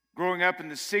growing up in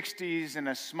the 60s in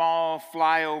a small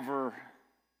flyover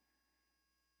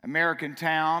American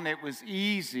town, it was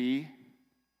easy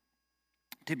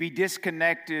to be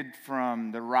disconnected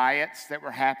from the riots that were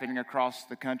happening across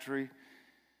the country,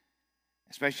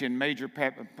 especially in major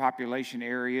population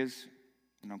areas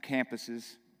and on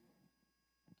campuses.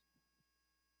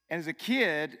 And as a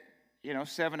kid,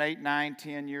 7, 8, 9,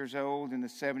 10 years old in the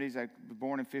 70s, I was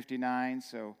born in 59,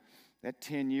 so that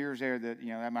 10 years there,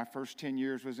 my first 10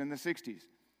 years was in the 60s.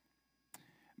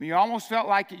 You almost felt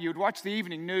like you would watch the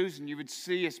evening news and you would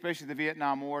see, especially the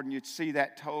Vietnam War, and you'd see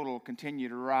that total continue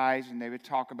to rise, and they would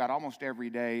talk about almost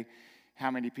every day how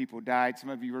many people died.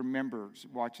 Some of you remember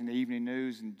watching the evening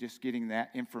news and just getting that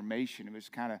information. It was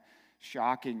kind of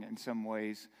shocking in some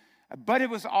ways. But it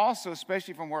was also,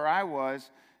 especially from where I was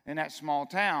in that small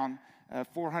town,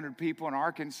 400 people in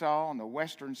Arkansas on the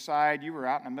western side. You were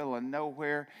out in the middle of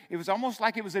nowhere. It was almost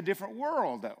like it was a different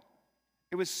world, though.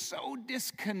 It was so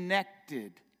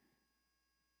disconnected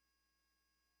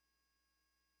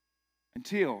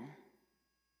until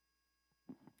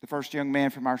the first young man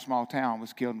from our small town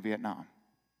was killed in Vietnam.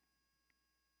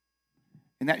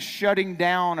 And that shutting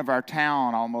down of our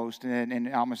town almost,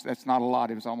 and almost that's not a lot.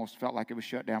 It was almost felt like it was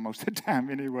shut down most of the time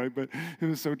anyway, but it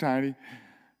was so tiny.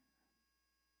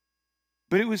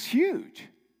 But it was huge.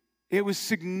 It was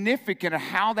significant of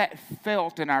how that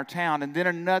felt in our town, and then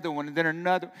another one, and then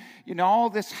another. All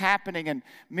this happening, and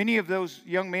many of those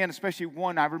young men, especially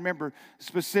one I remember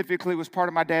specifically was part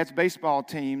of my dad's baseball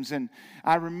teams, and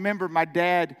I remember my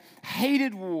dad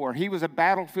hated war. He was a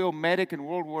battlefield medic in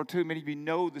World War II. Many of you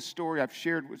know the story. I've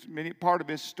shared part of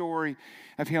his story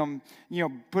of him,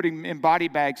 putting in body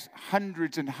bags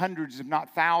hundreds and hundreds, if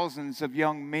not thousands, of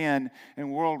young men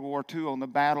in World War II on the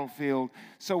battlefield.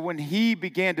 So when he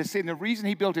began to see, and the reason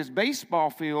he built his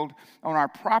baseball field on our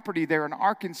property there in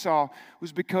Arkansas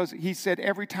was because he said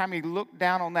every time he looked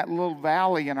down on that little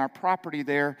valley in our property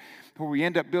there where we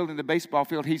end up building the baseball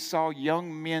field, he saw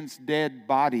young men's dead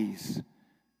bodies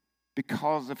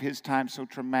because of his time so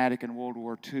traumatic in World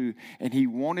War II. And he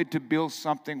wanted to build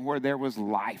something where there was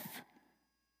life.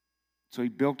 So he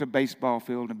built a baseball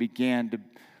field and began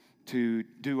to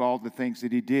do all the things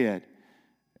that he did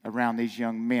around these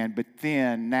young men, but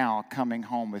then now coming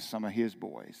home with some of his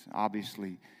boys,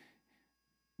 obviously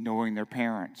knowing their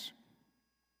parents.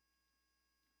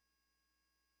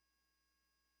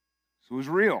 So it was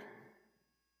real.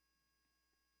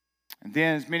 And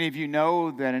then, as many of you know,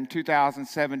 that in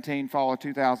 2017, fall of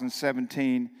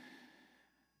 2017,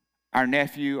 our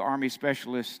nephew, Army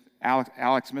Specialist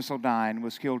Alex Missildine,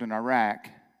 was killed in Iraq,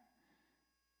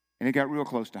 and it got real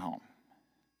close to home.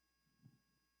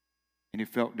 And it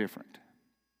felt different.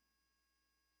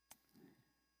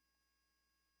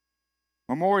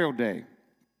 Memorial Day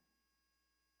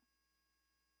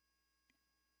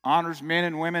honors men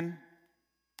and women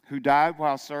who died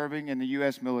while serving in the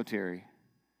U.S. military.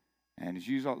 And as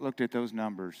you looked at those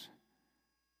numbers,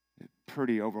 it's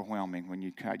pretty overwhelming when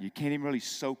you can't even really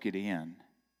soak it in.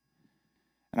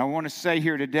 And I want to say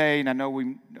here today, and I know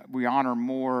we honor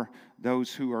more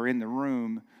those who are in the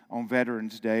room on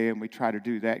Veterans Day, and we try to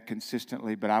do that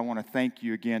consistently, but I want to thank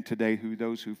you again today,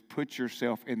 those who've put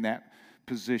yourself in that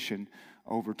position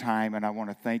over time, and I want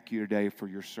to thank you today for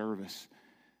your service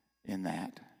in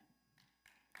that.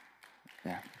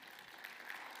 Yeah.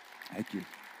 Thank you.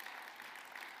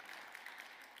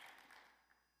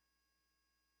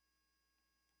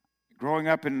 Growing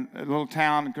up in a little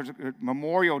town,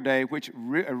 Memorial Day, which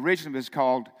originally was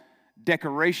called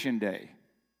Decoration Day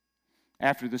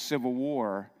after the Civil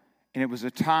War, and it was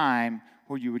a time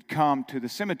where you would come to the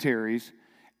cemeteries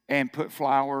and put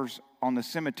flowers on the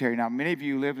cemetery. Now, many of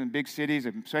you live in big cities,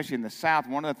 especially in the South.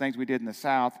 One of the things we did in the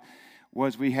South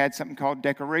was we had something called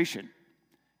decoration.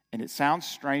 And it sounds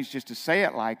strange just to say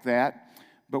it like that,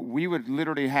 but we would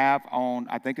literally have on,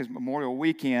 I think it's Memorial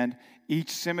Weekend,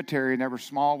 each cemetery, and there were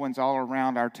small ones all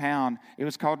around our town. It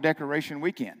was called Decoration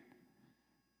Weekend.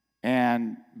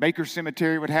 And Baker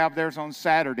Cemetery would have theirs on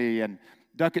Saturday, and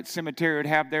Duckett Cemetery would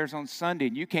have theirs on Sunday.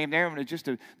 And you came there,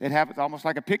 and they'd have it almost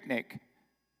like a picnic.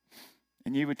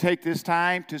 And you would take this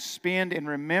time to spend and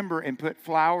remember and put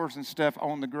flowers and stuff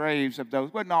on the graves of those.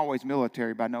 It wasn't always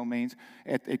military by no means.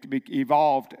 It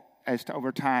evolved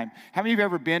over time. How many of you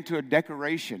have ever been to a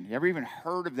decoration? You ever even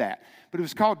heard of that? But it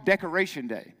was called Decoration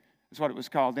Day. That's what it was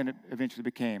called. Then it eventually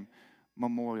became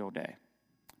Memorial Day.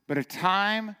 But a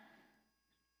time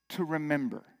to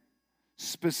remember,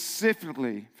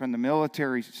 specifically from the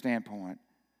military standpoint,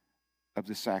 of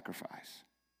the sacrifice.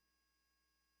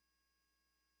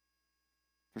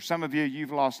 For some of you,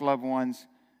 you've lost loved ones,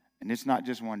 and it's not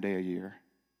just one day a year.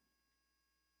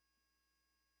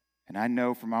 And I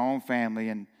know from my own family,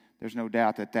 and there's no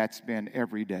doubt that that's been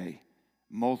every day,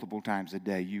 multiple times a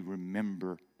day, you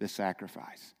remember the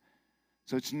sacrifice.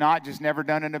 So it's not just never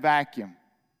done in a vacuum.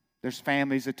 There's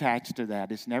families attached to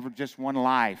that. It's never just one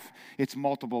life. It's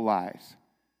multiple lives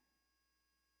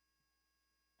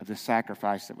of the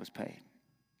sacrifice that was paid.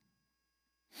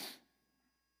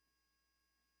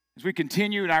 As we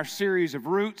continue in our series of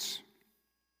roots,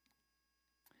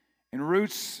 and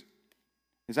roots,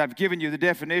 as I've given you the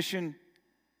definition,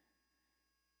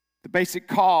 the basic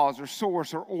cause or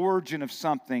source or origin of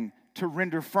something, to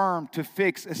render firm, to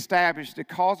fix, establish, to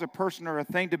cause a person or a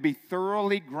thing to be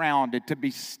thoroughly grounded, to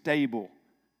be stable.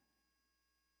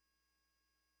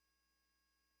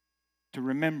 To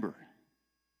remember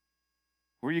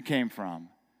where you came from,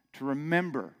 to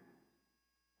remember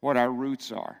what our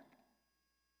roots are.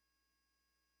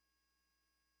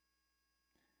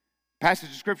 Passage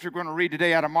of Scripture we're going to read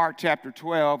today out of Mark chapter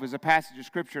 12 is a passage of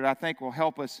Scripture that I think will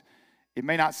help us. It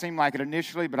may not seem like it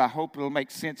initially, but I hope it'll make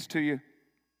sense to you.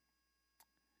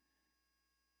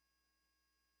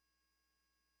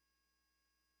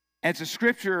 And it's a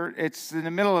Scripture, it's in the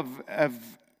middle of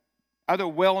other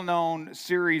well-known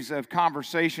series of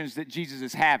conversations that Jesus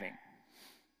is having.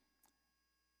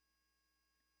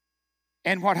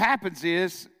 And what happens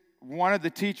is, one of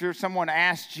the teachers, someone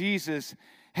asked Jesus,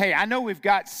 hey, I know we've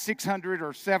got 600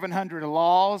 or 700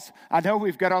 laws. I know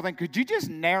we've got all things. Could you just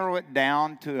narrow it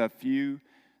down to a few?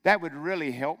 That would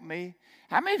really help me.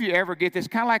 How many of you ever get this?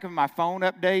 Kind of like with my phone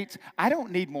updates. I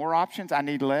don't need more options. I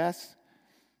need less.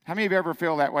 How many of you ever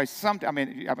feel that way?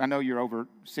 I know you're over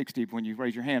 60 when you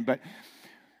raise your hand, but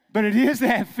it is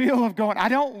that feel of going, I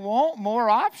don't want more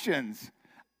options.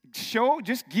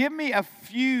 Just give me a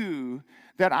few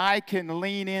that I can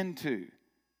lean into.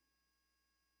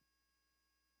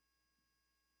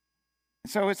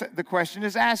 So the question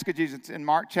is asked of Jesus in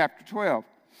Mark chapter 12.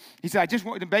 He said,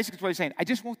 basically what he's saying, I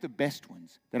just want the best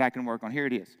ones that I can work on. Here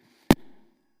it is.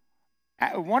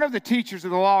 One of the teachers of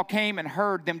the law came and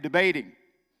heard them debating,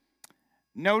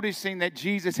 noticing that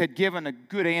Jesus had given a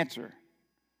good answer.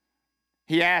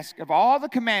 He asked, of all the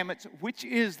commandments, which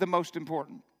is the most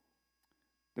important?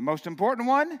 The most important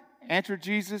one, answered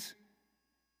Jesus,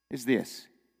 is this.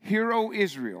 Hear, O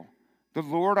Israel, the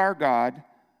Lord our God,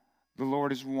 the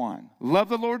Lord is one. Love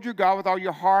the Lord your God with all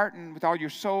your heart and with all your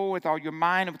soul, with all your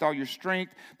mind and with all your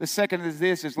strength. The second is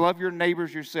this, is love your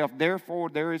neighbors yourself. Therefore,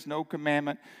 there is no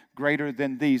commandment greater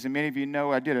than these. And many of you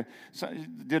know I did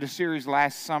a series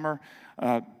last summer,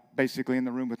 basically in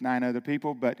the room with 9 other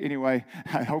people. But anyway,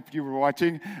 I hope you were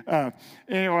watching.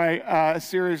 A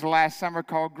series last summer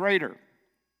called Greater.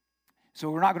 So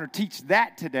we're not going to teach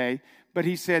that today. But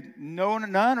he said, no,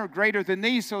 none are greater than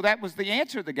these. So that was the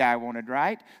answer the guy wanted,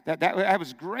 right? That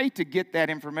was great to get that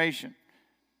information.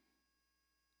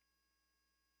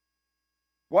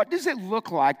 What does it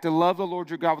look like to love the Lord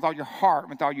your God with all your heart,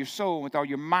 with all your soul, with all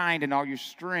your mind, and all your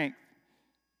strength?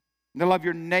 And to love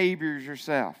your neighbors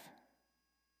yourself.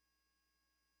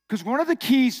 Because one of the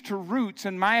keys to roots,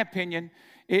 in my opinion,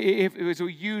 if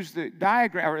we use the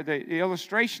diagram or the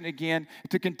illustration again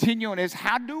to continue on, is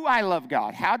how do I love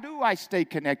God? How do I stay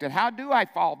connected? How do I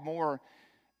fall more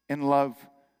in love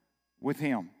with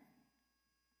Him?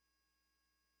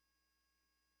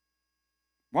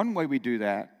 One way we do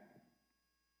that,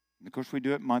 and of course we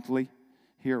do it monthly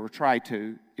here, or try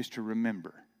to, is to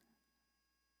remember.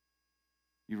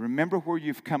 You remember where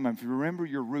you've come from. You remember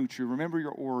your roots. You remember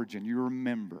your origin. You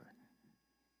remember.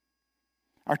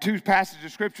 Our two passages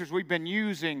of scriptures we've been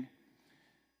using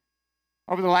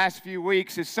over the last few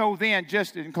weeks is so then,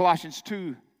 just in Colossians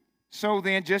 2, so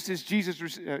then, just as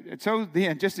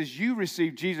you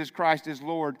received Jesus Christ as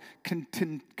Lord,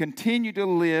 continue to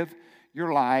live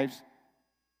your lives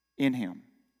in Him,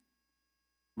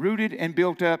 rooted and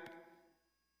built up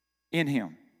in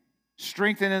Him,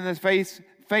 strengthened in the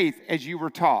faith as you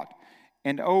were taught,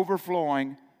 and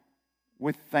overflowing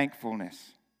with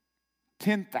thankfulness.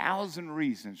 10,000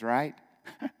 reasons, right?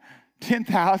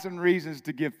 10,000 reasons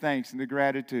to give thanks and to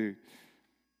gratitude.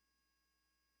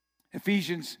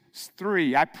 Ephesians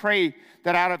 3, I pray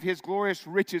that out of His glorious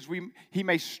riches He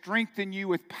may strengthen you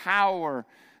with power,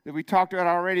 that we talked about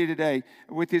already today,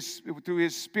 through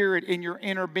His Spirit in your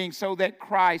inner being, so that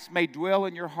Christ may dwell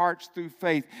in your hearts through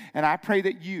faith. And I pray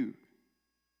that you,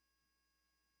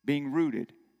 being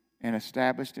rooted and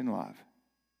established in love,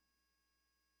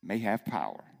 may have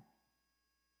power,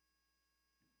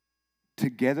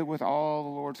 together with all the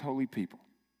Lord's holy people,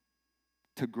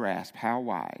 to grasp how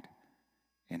wide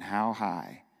and how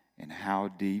high and how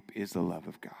deep is the love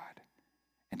of God,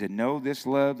 and to know this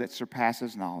love that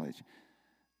surpasses knowledge,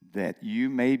 that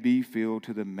you may be filled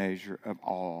to the measure of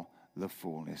all the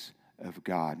fullness of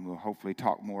God. And we'll hopefully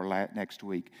talk more next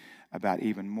week about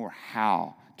even more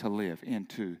how to live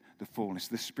into the fullness,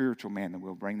 the spiritual man, and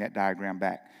we'll bring that diagram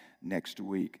back next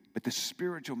week. But the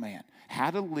spiritual man,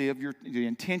 how to live, the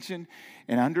intention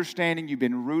and understanding you've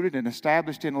been rooted and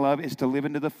established in love is to live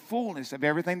into the fullness of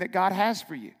everything that God has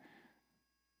for you.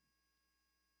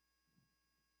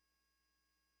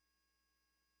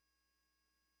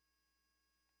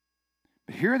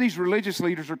 But here these religious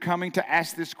leaders are coming to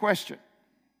ask this question.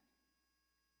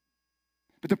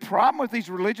 But the problem with these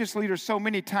religious leaders so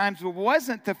many times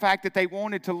wasn't the fact that they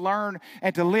wanted to learn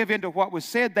and to live into what was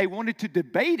said. They wanted to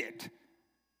debate it.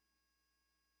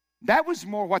 That was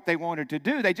more what they wanted to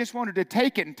do. They just wanted to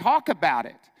take it and talk about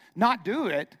it, not do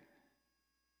it.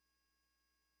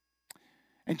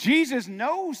 And Jesus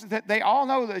knows that they all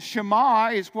know that Shema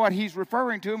is what he's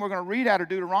referring to, and we're going to read out of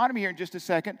Deuteronomy here in just a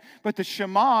second. But the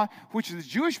Shema, which the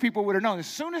Jewish people would have known, as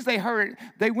soon as they heard it,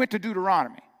 they went to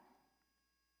Deuteronomy.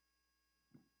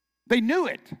 They knew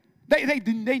it.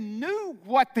 They knew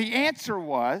what the answer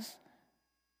was,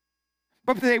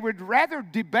 but they would rather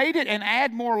debate it and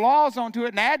add more laws onto it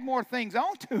and add more things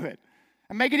onto it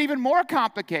and make it even more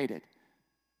complicated.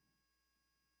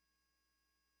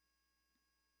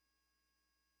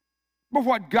 But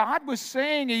what God was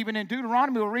saying even in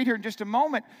Deuteronomy, we'll read here in just a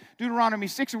moment, Deuteronomy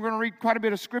 6, and we're going to read quite a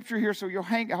bit of scripture here, so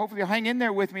hopefully you'll hang in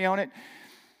there with me on it.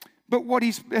 But what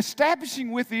he's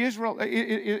establishing with the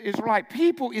Israelite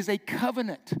people is a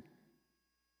covenant.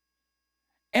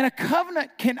 And a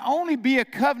covenant can only be a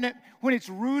covenant when it's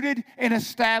rooted and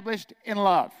established in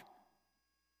love.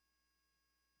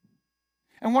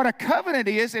 And what a covenant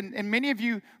is, and many of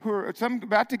you who are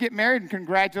about to get married, and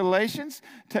congratulations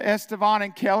to Esteban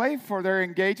and Kelly for their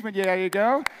engagement. Yeah, there you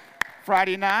go.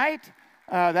 Friday night.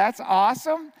 That's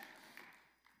awesome.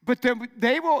 But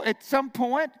they will, at some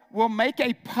point, will make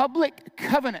a public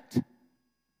covenant.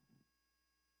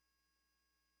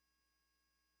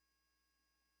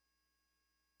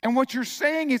 And what you're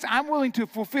saying is, I'm willing to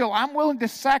fulfill, I'm willing to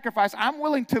sacrifice, I'm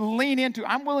willing to lean into,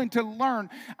 I'm willing to learn,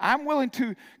 I'm willing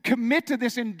to commit to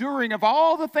this enduring of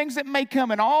all the things that may come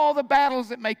and all the battles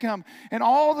that may come and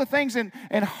all the things and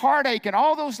heartache and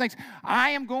all those things.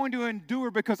 I am going to endure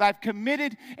because I've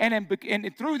committed,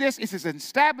 and through this, it's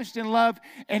established in love,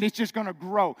 and it's just going to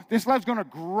grow. This love's going to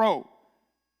grow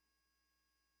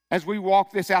as we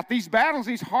walk this out. These battles,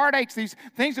 these heartaches, these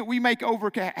things that we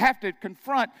have to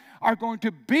confront are going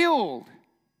to build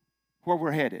where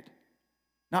we're headed,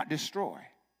 not destroy.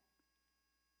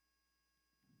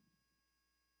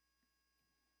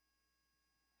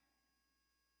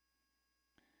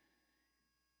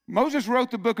 Moses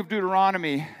wrote the book of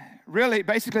Deuteronomy, really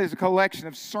basically as a collection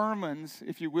of sermons,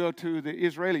 if you will, to the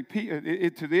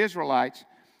Israelites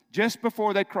just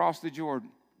before they crossed the Jordan.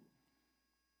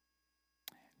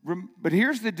 But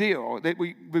here's the deal that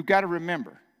we've got to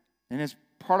remember, and it's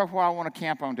part of what I want to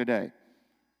camp on today.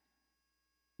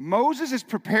 Moses is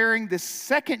preparing the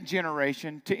second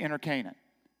generation to enter Canaan.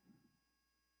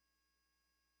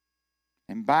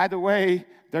 And by the way,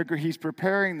 he's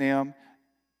preparing them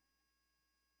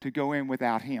to go in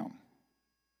without him.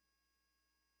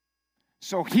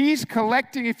 So he's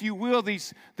collecting, if you will,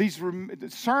 these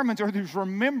sermons or these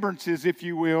remembrances, if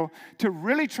you will, to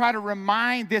really try to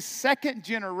remind this second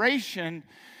generation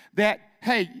that,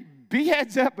 hey, be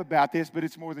heads up about this, but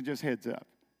it's more than just heads up.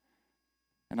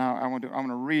 And I'm going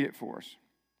to read it for us.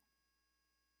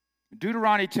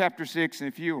 Deuteronomy chapter 6, and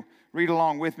if you read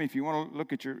along with me, if you want to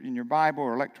look at in your Bible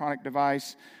or electronic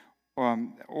device,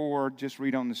 or just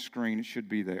read on the screen, it should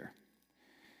be there.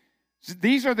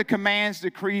 These are the commands,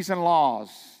 decrees, and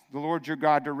laws the Lord your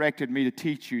God directed me to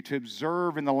teach you, to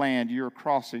observe in the land you are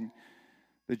crossing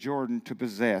the Jordan to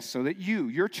possess, so that you,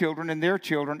 your children, and their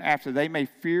children, after them may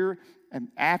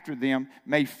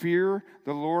fear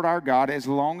the Lord our God as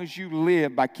long as you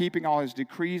live, by keeping all his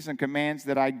decrees and commands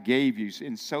that I gave you,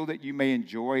 and so that you may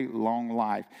enjoy long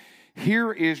life.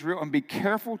 Hear, Israel, and be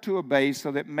careful to obey,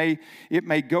 so that it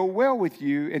may go well with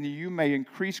you, and you may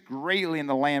increase greatly in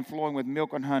the land flowing with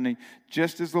milk and honey,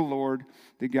 just as the Lord,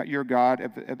 your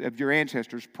God of your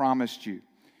ancestors, promised you.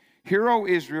 Hear, O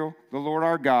Israel, the Lord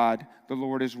our God, the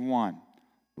Lord is one.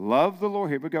 Love the Lord.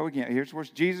 Here we go again. Here's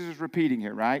what Jesus is repeating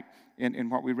here, right? In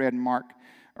what we read in Mark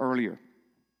earlier.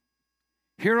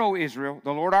 Hear, O Israel,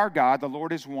 the Lord our God, the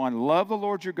Lord is one. Love the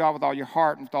Lord your God with all your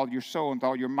heart and with all your soul and with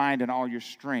all your mind and all your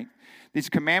strength. These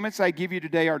commandments I give you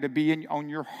today are to be on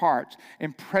your hearts.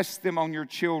 Impress them on your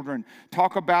children.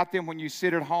 Talk about them when you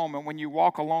sit at home and when you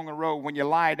walk along the road, when you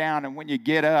lie down and when you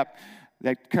get up.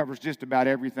 That covers just about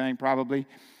everything probably.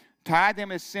 Tie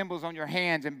them as symbols on your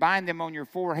hands and bind them on your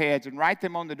foreheads and write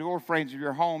them on the door frames of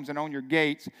your homes and on your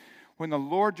gates. when the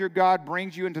Lord your God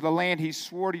brings you into the land he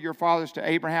swore to your fathers, to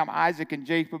Abraham, Isaac, and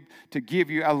Jacob, to give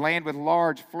you a land with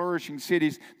large, flourishing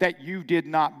cities that you did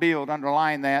not build.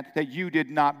 Underline that you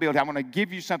did not build. I'm going to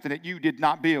give you something that you did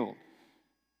not build.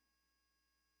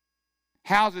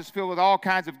 Houses filled with all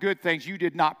kinds of good things you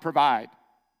did not provide.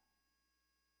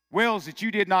 Wells that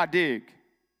you did not dig.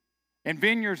 And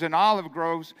vineyards and olive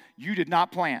groves you did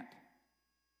not plant.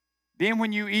 Then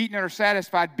when you eat and are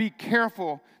satisfied, be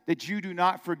careful that you do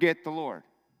not forget the Lord,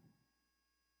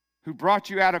 who brought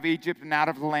you out of Egypt and out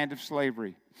of the land of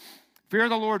slavery. Fear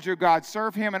the Lord your God.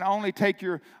 Serve him and only take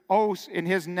your oaths in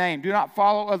his name. Do not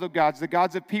follow other gods, the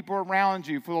gods of people around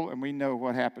you. And we know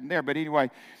what happened there. But anyway,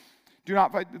 do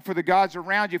not fight for the gods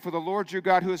around you, for the Lord your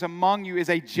God who is among you is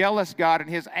a jealous God, and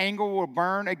his anger will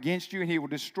burn against you, and he will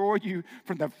destroy you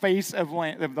from the face of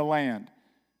the land.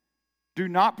 Do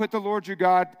not put the Lord your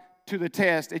God to the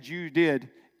test as you did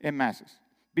in Massah.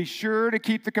 Be sure to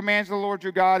keep the commands of the Lord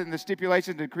your God and the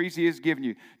stipulations and decrees he has given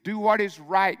you. Do what is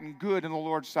right and good in the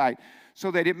Lord's sight,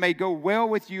 so that it may go well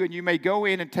with you and you may go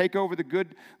in and take over the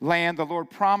good land the Lord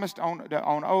promised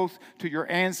on oath to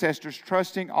your ancestors,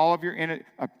 thrusting all of your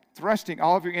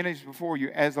enemies before you,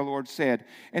 as the Lord said.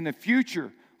 In the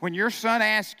future, when your son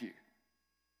asks you,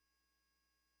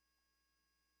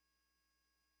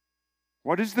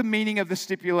 what is the meaning of the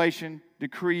stipulation,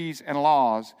 decrees, and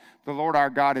laws the Lord our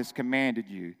God has commanded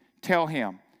you? Tell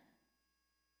him,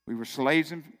 we were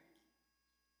slaves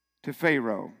to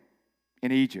Pharaoh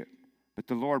in Egypt, but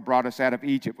the Lord brought us out of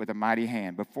Egypt with a mighty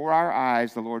hand. Before our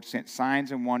eyes, the Lord sent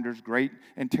signs and wonders, great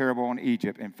and terrible, in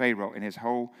Egypt and Pharaoh and his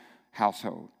whole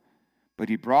household. But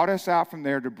he brought us out from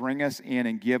there to bring us in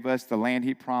and give us the land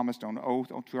he promised on oath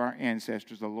to our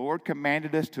ancestors. The Lord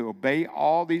commanded us to obey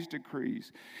all these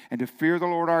decrees and to fear the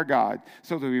Lord our God,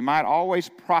 so that we might always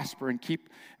prosper and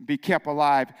be kept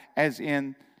alive, as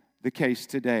in the case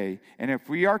today. And if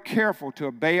we are careful to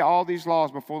obey all these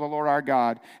laws before the Lord our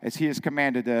God, as he has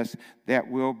commanded us,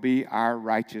 that will be our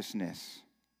righteousness.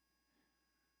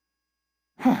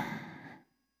 It's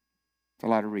a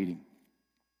lot of reading.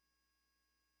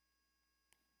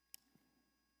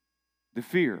 The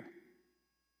fear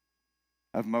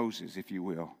of Moses, if you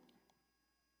will,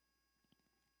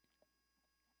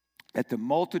 that the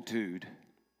multitude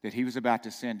that he was about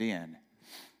to send in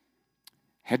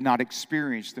had not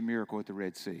experienced the miracle at the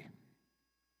Red Sea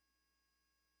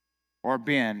or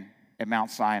been at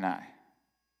Mount Sinai.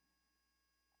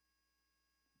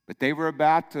 But they were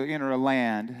about to enter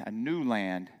a new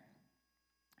land,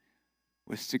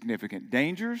 with significant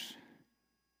dangers,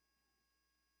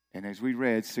 and as we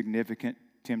read, significant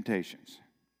temptations.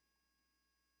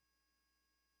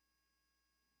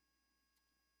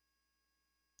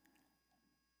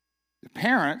 The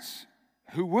parents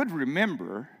who would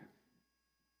remember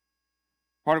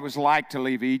what it was like to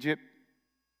leave Egypt,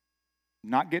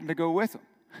 not getting to go with them.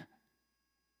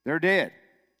 They're dead.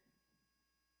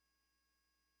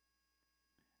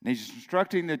 And he's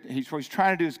instructing that what he's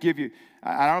trying to do is give you,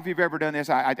 I don't know if you've ever done this.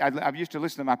 I've used to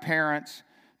listen to my parents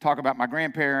talk about my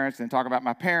grandparents and talk about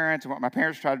my parents and what my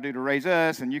parents tried to do to raise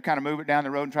us, and you kind of move it down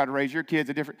the road and try to raise your kids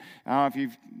a different, I don't know if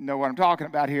you know what I'm talking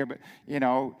about here, but,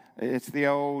 it's the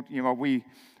old, we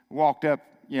walked up,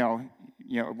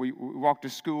 we walked to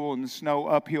school in the snow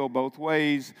uphill both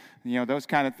ways, those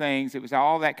kind of things. It was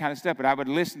all that kind of stuff, but I would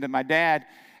listen to my dad,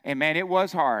 and man, it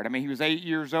was hard. I mean, he was 8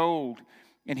 years old,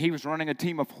 and he was running a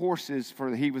team of horses.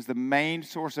 He was the main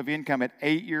source of income at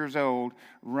 8 years old,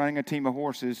 running a team of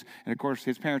horses. And, of course,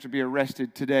 his parents would be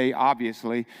arrested today,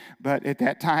 obviously. But at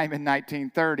that time in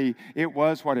 1930, it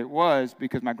was what it was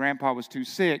because my grandpa was too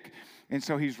sick. And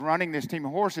so he's running this team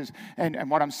of horses. And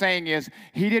what I'm saying is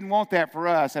he didn't want that for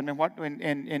us. I mean,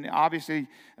 and obviously,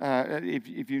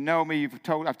 if you know me,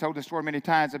 I've told this story many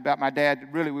times about my dad,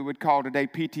 really we would call today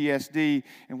PTSD,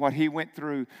 and what he went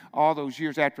through all those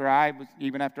years after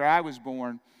even after I was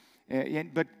born.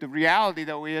 But the reality,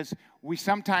 though, is we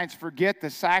sometimes forget the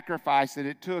sacrifice that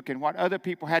it took and what other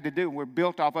people had to do. We're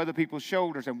built off other people's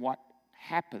shoulders. And what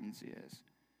happens is,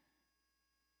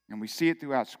 and we see it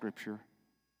throughout Scripture,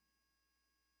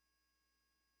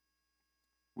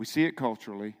 we see it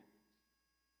culturally.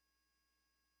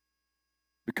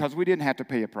 Because we didn't have to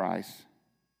pay a price,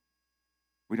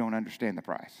 we don't understand the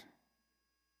price.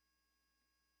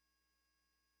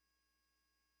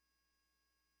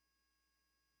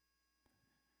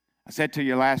 I said to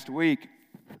you last week,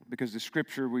 because the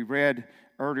scripture we read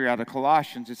earlier out of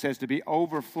Colossians, it says to be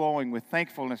overflowing with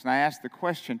thankfulness. And I asked the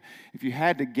question, if you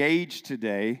had to gauge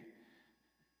today,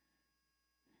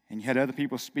 and you had other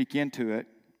people speak into it,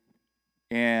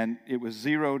 and it was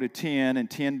 0 to 10, and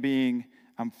 10 being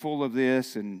I'm full of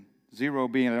this, and 0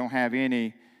 being I don't have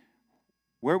any,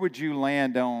 Where would you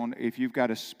land on if you've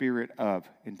got a spirit of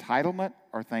entitlement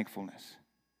or thankfulness?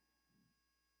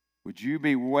 Would you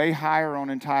be way higher on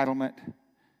entitlement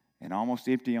and almost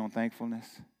empty on thankfulness?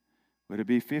 Would it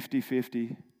be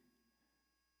 50-50?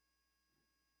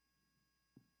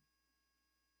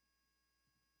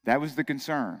 That was the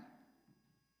concern.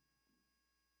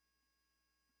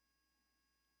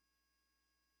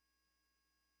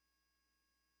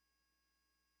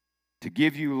 To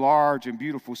give you large and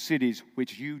beautiful cities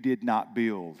which you did not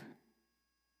build.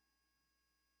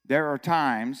 There are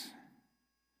times,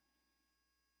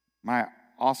 my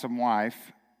awesome wife,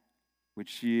 which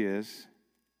she is,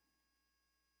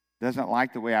 doesn't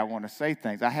like the way I want to say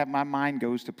things. My mind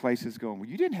goes to places going, well,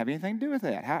 you didn't have anything to do with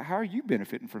that. How are you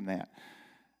benefiting from that?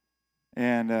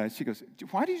 And she goes,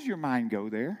 why does your mind go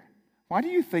there? Why do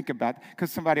you think about it?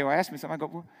 Because somebody will ask me something. I go,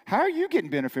 well, how are you getting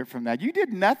benefit from that? You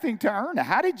did nothing to earn it.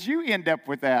 How did you end up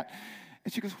with that?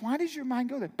 And she goes, why does your mind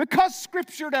go there? Because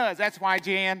Scripture does. That's why,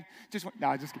 Jan.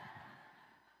 No, just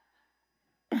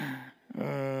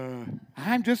kidding.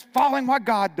 I'm just following what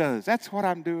God does. That's what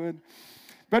I'm doing.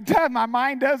 But my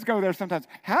mind does go there sometimes.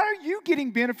 How are you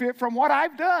getting benefit from what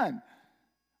I've done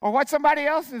or what somebody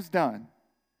else has done?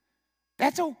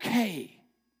 That's okay.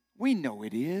 We know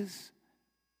it is.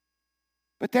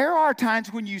 But there are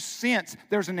times when you sense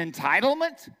there's an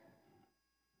entitlement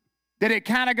that it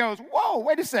kind of goes, whoa,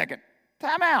 wait a second,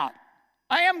 time out.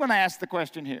 I am going to ask the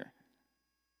question here.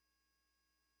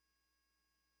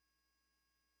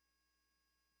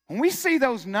 When we see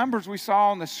those numbers we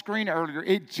saw on the screen earlier,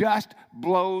 it just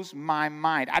blows my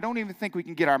mind. I don't even think we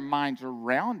can get our minds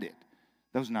around it,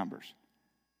 those numbers.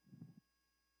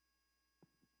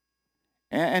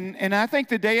 And I think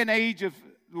the day and age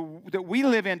that we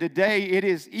live in today, it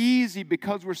is easy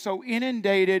because we're so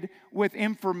inundated with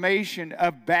information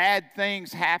of bad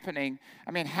things happening.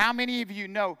 I mean, how many of you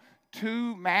know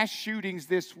 2 mass shootings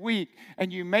this week,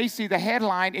 and you may see the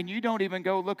headline and you don't even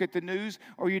go look at the news,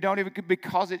 or you don't even,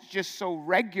 because it's just so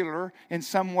regular in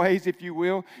some ways, if you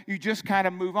will, you just kind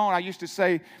of move on. I used to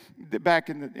say that back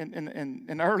in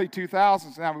the early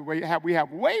 2000s, now we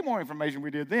have way more information than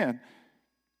we did then.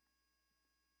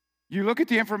 You look at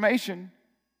the information,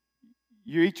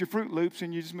 you eat your Fruit Loops,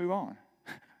 and you just move on.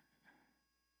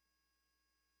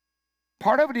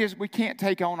 Part of it is we can't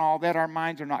take on all that. Our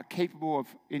minds are not capable of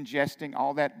ingesting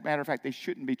all that. Matter of fact, they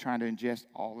shouldn't be trying to ingest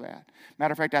all that.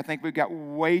 Matter of fact, I think we've got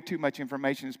way too much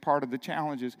information as part of the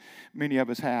challenges many of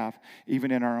us have, even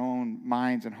in our own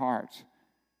minds and hearts.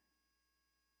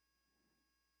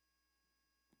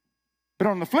 But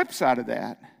on the flip side of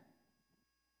that,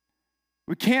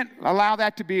 we can't allow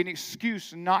that to be an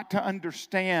excuse not to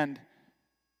understand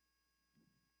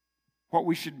what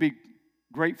we should be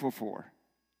grateful for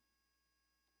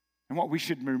and what we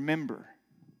should remember.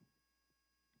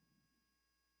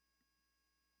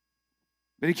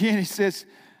 But again, he says,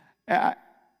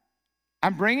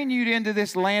 I'm bringing you into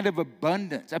this land of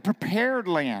abundance, a prepared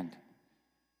land.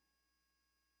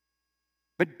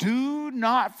 But do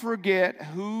not forget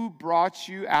who brought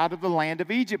you out of the land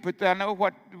of Egypt. But I know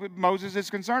what Moses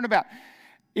is concerned about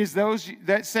is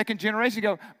that second generation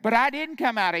go, but I didn't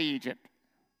come out of Egypt.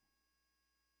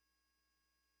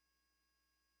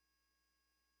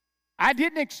 I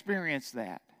didn't experience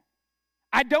that.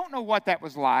 I don't know what that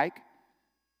was like.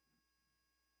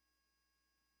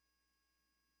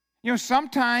 You know,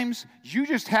 sometimes you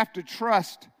just have to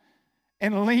trust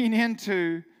and lean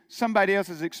into somebody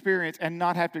else's experience and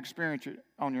not have to experience it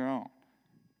on your own.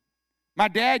 My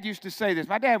dad used to say this.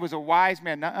 My dad was a wise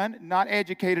man, not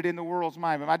educated in the world's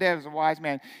mind, but my dad was a wise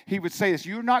man. He would say this,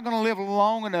 you're not going to live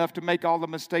long enough to make all the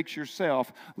mistakes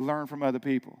yourself. Learn from other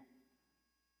people.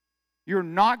 You're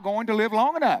not going to live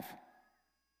long enough.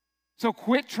 So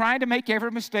quit trying to make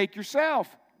every mistake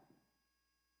yourself.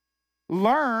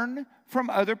 Learn from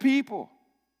other people.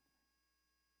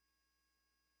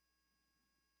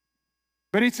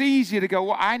 But it's easy to go,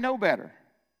 well, I know better.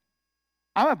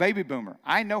 I'm a baby boomer.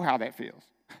 I know how that feels.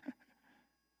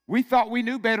 We thought we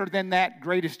knew better than that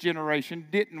greatest generation,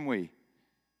 didn't we?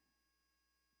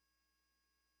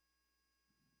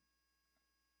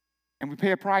 And we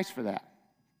pay a price for that.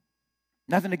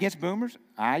 Nothing against boomers.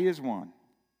 I is one.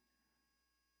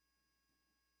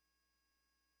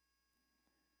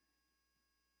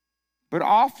 But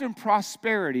often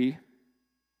prosperity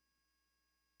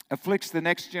afflicts the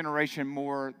next generation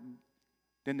more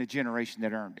than the generation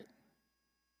that earned it.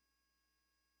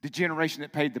 The generation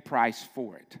that paid the price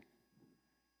for it.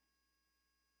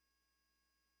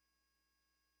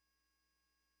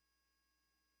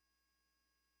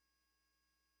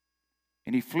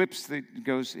 And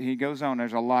he goes on,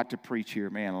 there's a lot to preach here,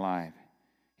 man alive.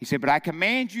 He said, but I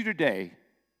command you today,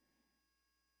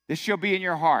 This shall be in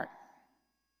your heart.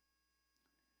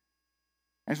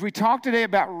 As we talk today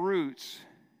about roots,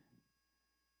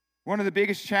 one of the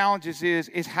biggest challenges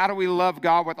is how do we love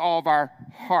God with all of our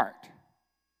heart?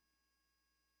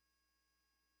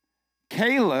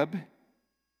 Caleb,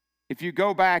 if you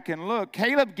go back and look,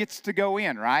 Caleb gets to go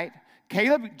in, right?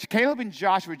 Caleb and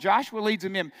Joshua leads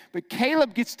them in, but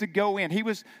Caleb gets to go in. He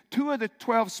was 2 of the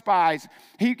 12 spies.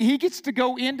 He gets to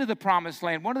go into the promised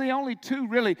land. One of the only 2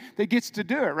 really that gets to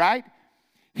do it, right?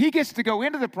 He gets to go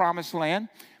into the promised land.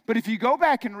 But if you go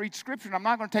back and read Scripture, and I'm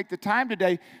not going to take the time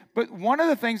today, but one of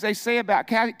the things they say about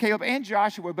Caleb and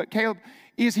Joshua, but Caleb,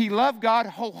 is he loved God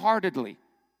wholeheartedly.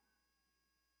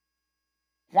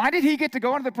 Why did he get to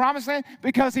go into the promised land?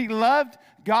 Because he loved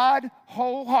God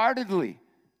wholeheartedly.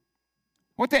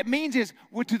 What that means is,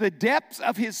 went to the depths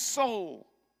of his soul,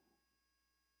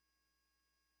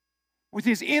 with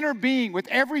his inner being, with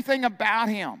everything about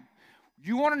him.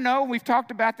 You want to know, we've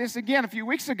talked about this again a few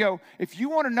weeks ago, if you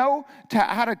want to know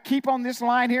how to keep on this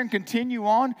line here and continue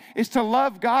on, is to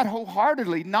love God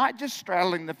wholeheartedly, not just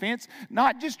straddling the fence,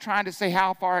 not just trying to say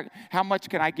how much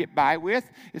can I get by with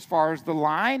as far as the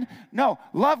line. No,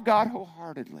 love God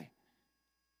wholeheartedly.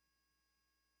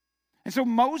 And so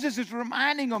Moses is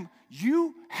reminding them,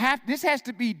 this has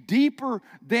to be deeper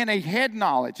than a head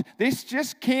knowledge. This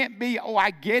just can't be, oh, I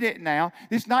get it now.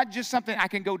 It's not just something I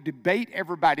can go debate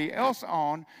everybody else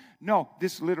on. No,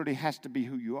 this literally has to be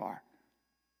who you are.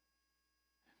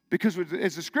 Because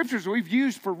as the scriptures we've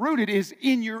used for rooted is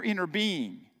in your inner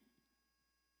being.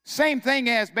 Same thing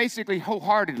as basically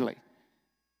wholeheartedly.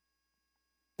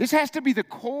 This has to be the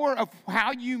core of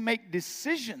how you make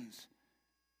decisions.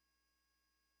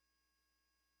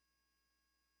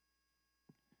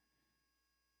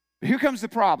 But here comes the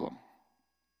problem.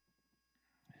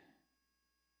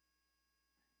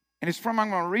 And I'm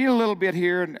going to read a little bit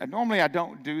here. And normally I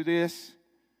don't do this,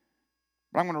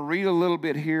 but I'm going to read a little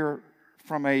bit here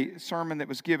from a sermon that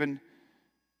was given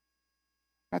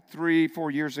about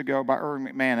 3-4 years ago by Erwin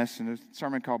McManus, and a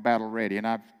sermon called Battle Ready.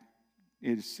 And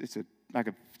it's like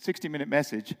a 60-minute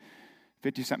message,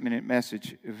 50-something minute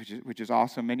message, which is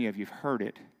awesome. Many of you have heard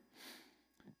it.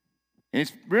 And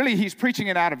it's really, he's preaching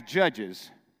it out of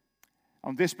Judges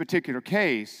on this particular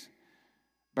case,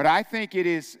 but I think it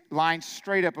is lined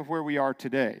straight up of where we are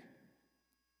today.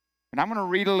 And I'm going to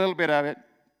read a little bit of it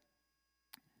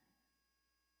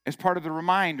as part of the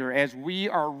reminder, as we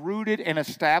are rooted and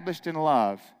established in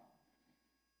love.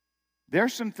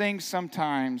 There's some things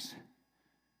sometimes,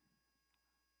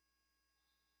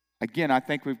 again, I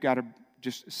think we've got to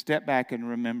just step back and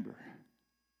remember.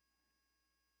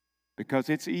 Because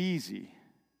it's easy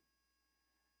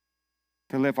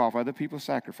to live off other people's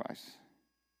sacrifice.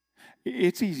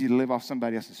 It's easy to live off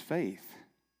somebody else's faith.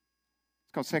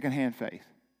 It's called secondhand faith.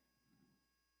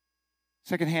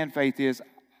 Secondhand faith is,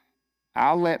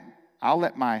 I'll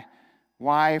let my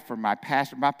wife or my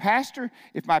pastor,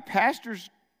 if my pastor's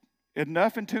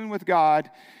enough in tune with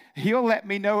God, he'll let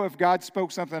me know if God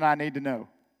spoke something I need to know.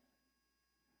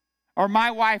 Or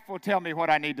my wife will tell me what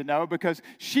I need to know because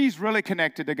she's really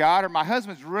connected to God, or my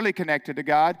husband's really connected to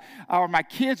God, or my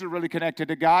kids are really connected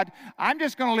to God. I'm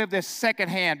just going to live this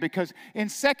secondhand, because in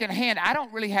secondhand, I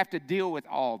don't really have to deal with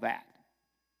all that.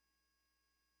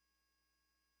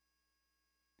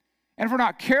 And if we're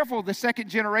not careful, the second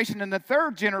generation and the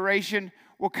third generation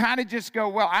will kind of just go,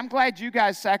 well, I'm glad you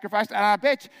guys sacrificed. And I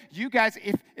bet you guys,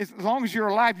 as long as you're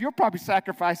alive, you'll probably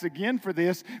sacrifice again for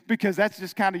this, because that's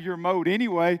just kind of your mode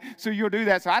anyway. So you'll do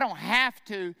that. So I don't have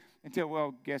to until,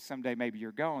 well, guess someday maybe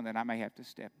you're going, then I may have to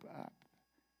step up.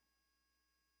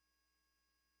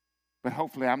 But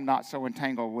hopefully I'm not so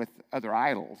entangled with other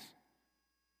idols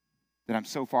that I'm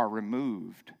so far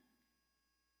removed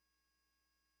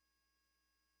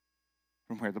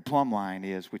from where the plumb line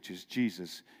is, which is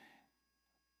Jesus,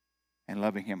 and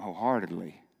loving him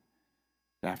wholeheartedly,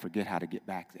 that I forget how to get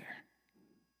back there.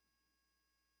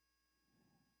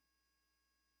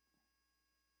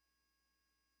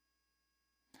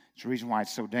 It's the reason why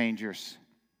it's so dangerous.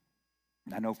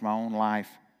 I know from my own life,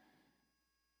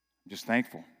 I'm just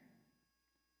thankful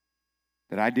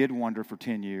that I did wander for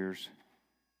 10 years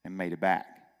and made it back.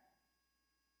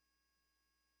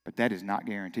 But that is not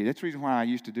guaranteed. That's the reason why I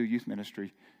used to do youth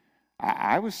ministry.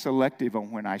 I was selective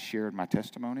on when I shared my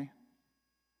testimony,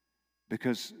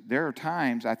 because there are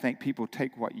times I think people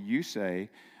take what you say,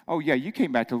 oh yeah, you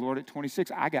came back to the Lord at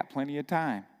 26, I got plenty of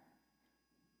time.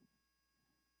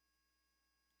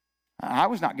 I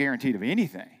was not guaranteed of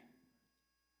anything.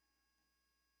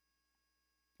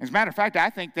 As a matter of fact, I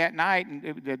think that night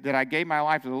that I gave my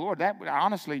life to the Lord, that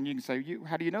honestly, and you can say,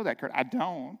 how do you know that, Kurt? I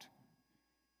don't.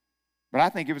 But I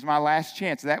think it was my last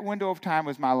chance. That window of time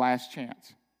was my last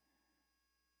chance.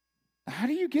 How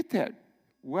do you get that?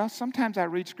 Well, sometimes I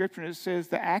read Scripture and it says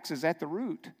the axe is at the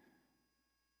root.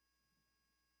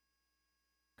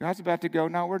 God's about to go,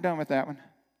 no, we're done with that one.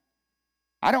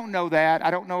 I don't know that. I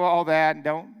don't know all that, and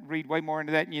don't read way more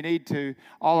into that than you need to.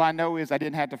 All I know is I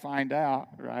didn't have to find out,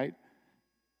 right?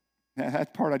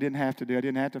 That's part I didn't have to do. I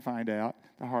didn't have to find out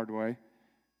the hard way.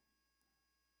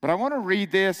 But I want to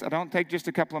read this. I don't take just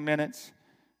a couple of minutes,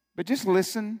 but just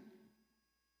listen.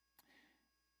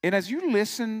 And as you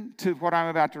listen to what I'm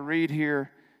about to read here,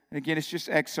 and again, it's just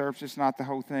excerpts, it's not the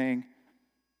whole thing.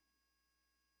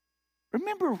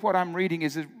 Remember what I'm reading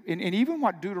is, and even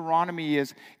what Deuteronomy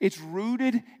is, it's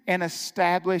rooted and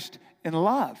established in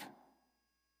love.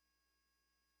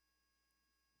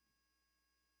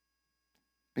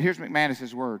 But here's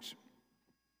McManus's words.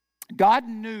 God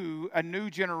knew a new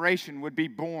generation would be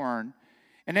born,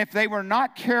 and if they were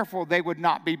not careful, they would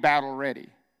not be battle ready.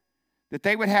 That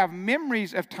they would have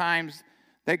memories of times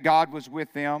that God was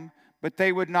with them, but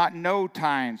they would not know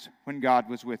times when God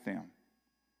was with them.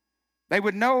 They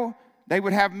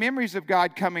would have memories of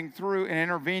God coming through and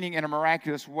intervening in a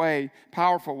miraculous way,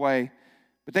 powerful way,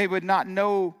 but they would not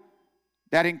know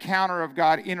that encounter of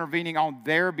God intervening on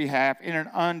their behalf in an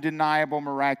undeniable,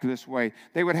 miraculous way.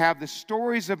 They would have the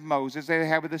stories of Moses, they would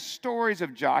have the stories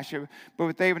of Joshua,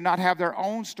 but they would not have their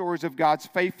own stories of God's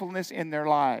faithfulness in their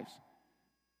lives.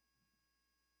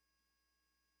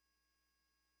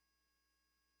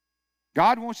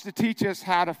 God wants to teach us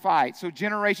how to fight, so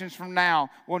generations from now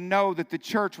will know that the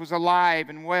church was alive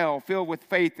and well, filled with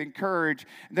faith and courage,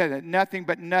 that nothing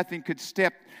could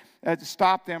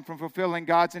stop them from fulfilling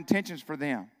God's intentions for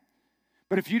them.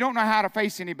 But if you don't know how to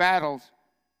face any battles,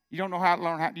 you don't know how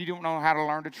to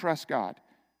learn to trust God.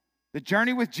 The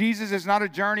journey with Jesus is not a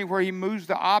journey where He moves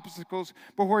the obstacles,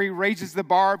 but where He raises the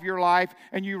bar of your life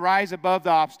and you rise above the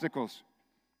obstacles.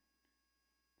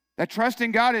 That trust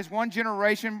in God is one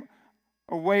generation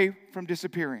away from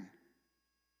disappearing.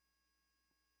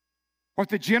 What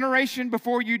the generation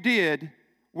before you did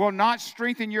will not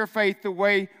strengthen your faith the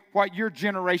way what your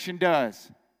generation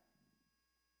does.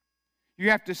 You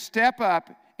have to step up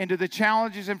into the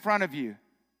challenges in front of you.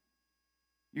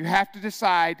 You have to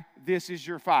decide this is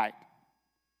your fight.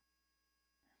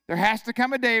 There has to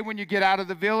come a day when you get out of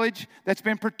the village that's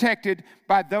been protected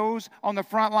by those on the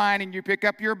front line, and you pick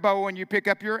up your bow and you pick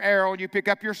up your arrow and you pick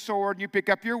up your sword and you pick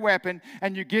up your weapon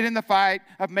and you get in the fight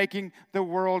of making the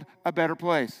world a better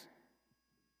place.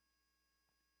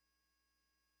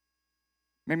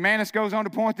 McManus goes on to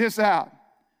point this out.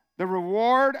 The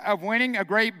reward of winning a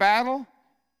great battle,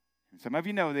 and some of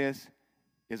you know this,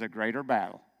 is a greater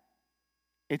battle.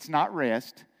 It's not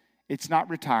rest. It's not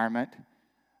retirement.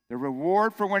 The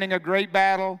reward for winning a great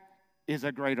battle is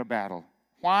a greater battle.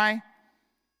 Why?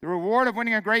 The reward of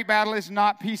winning a great battle is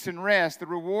not peace and rest. The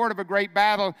reward of a great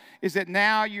battle is that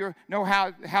now you know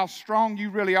how strong you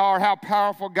really are, how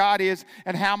powerful God is,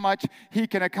 and how much He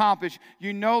can accomplish.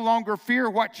 You no longer fear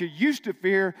what you used to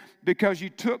fear because you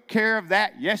took care of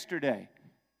that yesterday.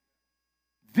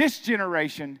 This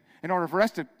generation, in order for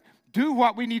us to do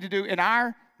what we need to do in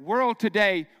our world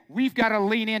today, we've got to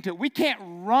lean into it. We can't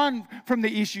run from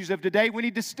the issues of today. We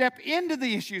need to step into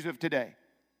the issues of today.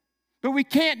 But we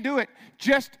can't do it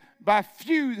just by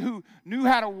few who knew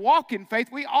how to walk in faith.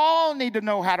 We all need to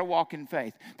know how to walk in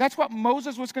faith. That's what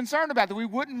Moses was concerned about, that we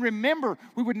wouldn't remember.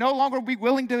 We would no longer be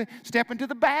willing to step into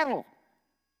the battle.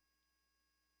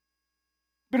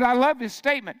 But I love this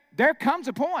statement. There comes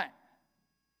a point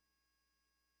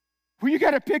where you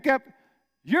got to pick up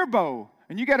your bow,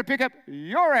 and you got to pick up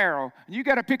your arrow, and you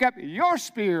got to pick up your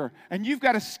spear, and you've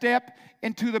got to step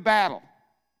into the battle.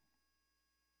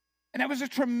 And that was a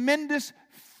tremendous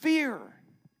fear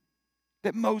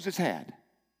that Moses had.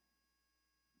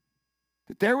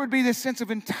 That there would be this sense of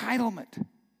entitlement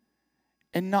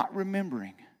and not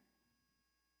remembering.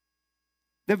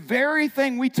 The very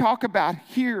thing we talk about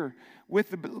here with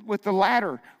the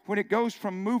ladder, when it goes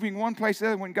from moving one place to the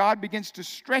other, when God begins to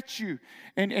stretch you,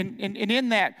 and in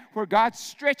that, where God's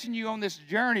stretching you on this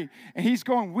journey, and He's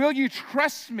going, will you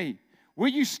trust me? Will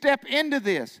you step into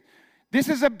this? This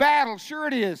is a battle, sure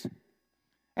it is.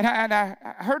 And I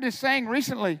heard this saying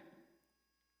recently,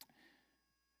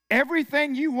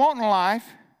 everything you want in life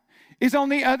is on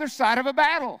the other side of a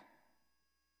battle.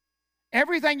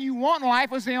 Everything you want in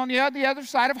life is on the other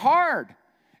side of hard.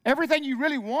 Everything you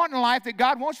really want in life that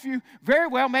God wants for you very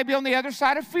well may be on the other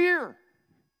side of fear.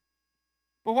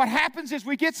 But what happens is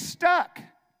we get stuck.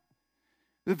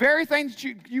 The very thing that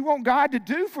you want God to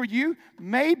do for you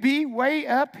may be way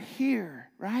up here,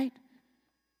 right?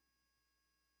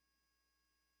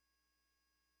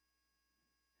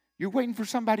 You're waiting for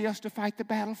somebody else to fight the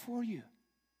battle for you.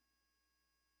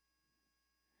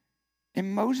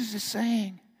 And Moses is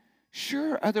saying,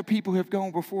 sure, other people have gone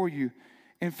before you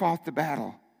and fought the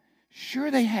battle.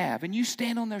 Sure they have, and you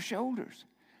stand on their shoulders.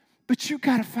 But you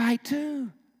got to fight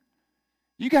too.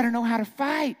 You got to know how to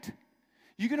fight.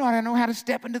 You got to know how to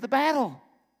step into the battle.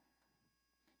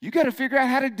 You got to figure out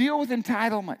how to deal with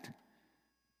entitlement.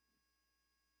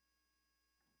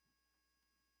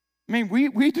 I mean,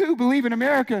 we do believe in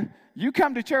America. You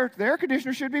come to church, the air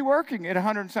conditioner should be working at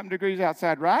 100 and something degrees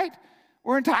outside, right?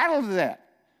 We're entitled to that.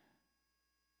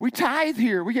 We tithe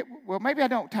here. Well, maybe I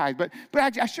don't tithe, but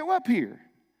I show up here.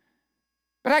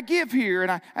 But I give here,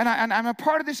 and I'm a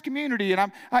part of this community,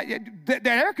 and that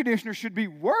air conditioner should be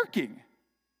working.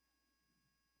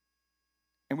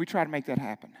 And we try to make that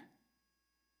happen.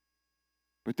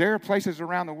 But there are places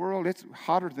around the world, it's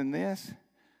hotter than this,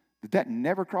 that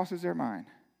never crosses their mind.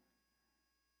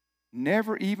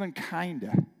 Never even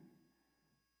kinda.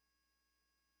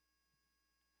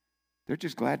 They're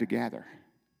just glad to gather.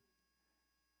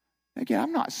 Again,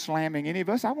 I'm not slamming any of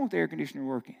us. I want the air conditioner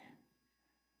working.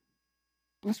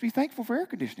 But let's be thankful for air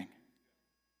conditioning.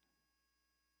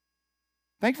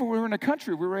 Thankful we were in a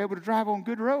country we were able to drive on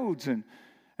good roads and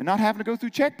not having to go through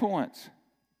checkpoints.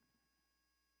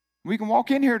 We can walk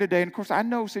in here today, and of course, I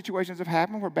know situations have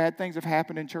happened where bad things have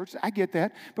happened in church. I get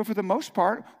that. But for the most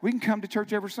part, we can come to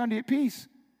church every Sunday at peace.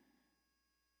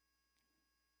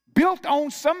 Built on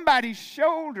somebody's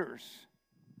shoulders.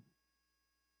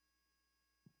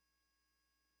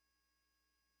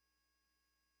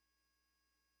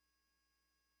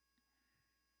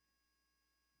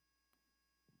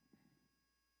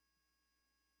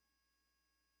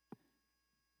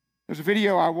 There's a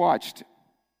video I watched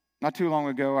not too long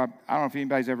ago. I don't know if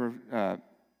anybody's ever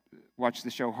watched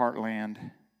the show Heartland.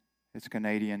 It's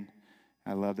Canadian.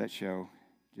 I love that show,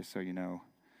 just so you know,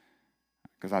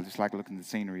 because I just like looking at the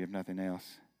scenery if nothing else.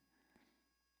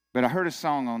 But I heard a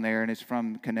song on there, and it's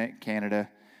from Canada,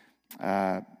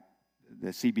 the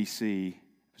CBC. It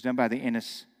was done by the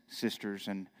Ennis sisters,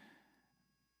 and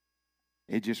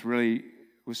it just really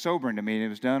was sobering to me. And it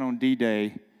was done on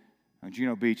D-Day on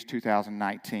Juno Beach,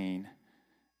 2019.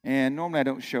 And normally I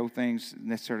don't show things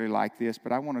necessarily like this,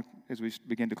 but I want to, as we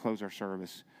begin to close our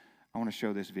service, I want to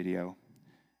show this video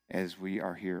as we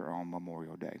are here on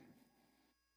Memorial Day.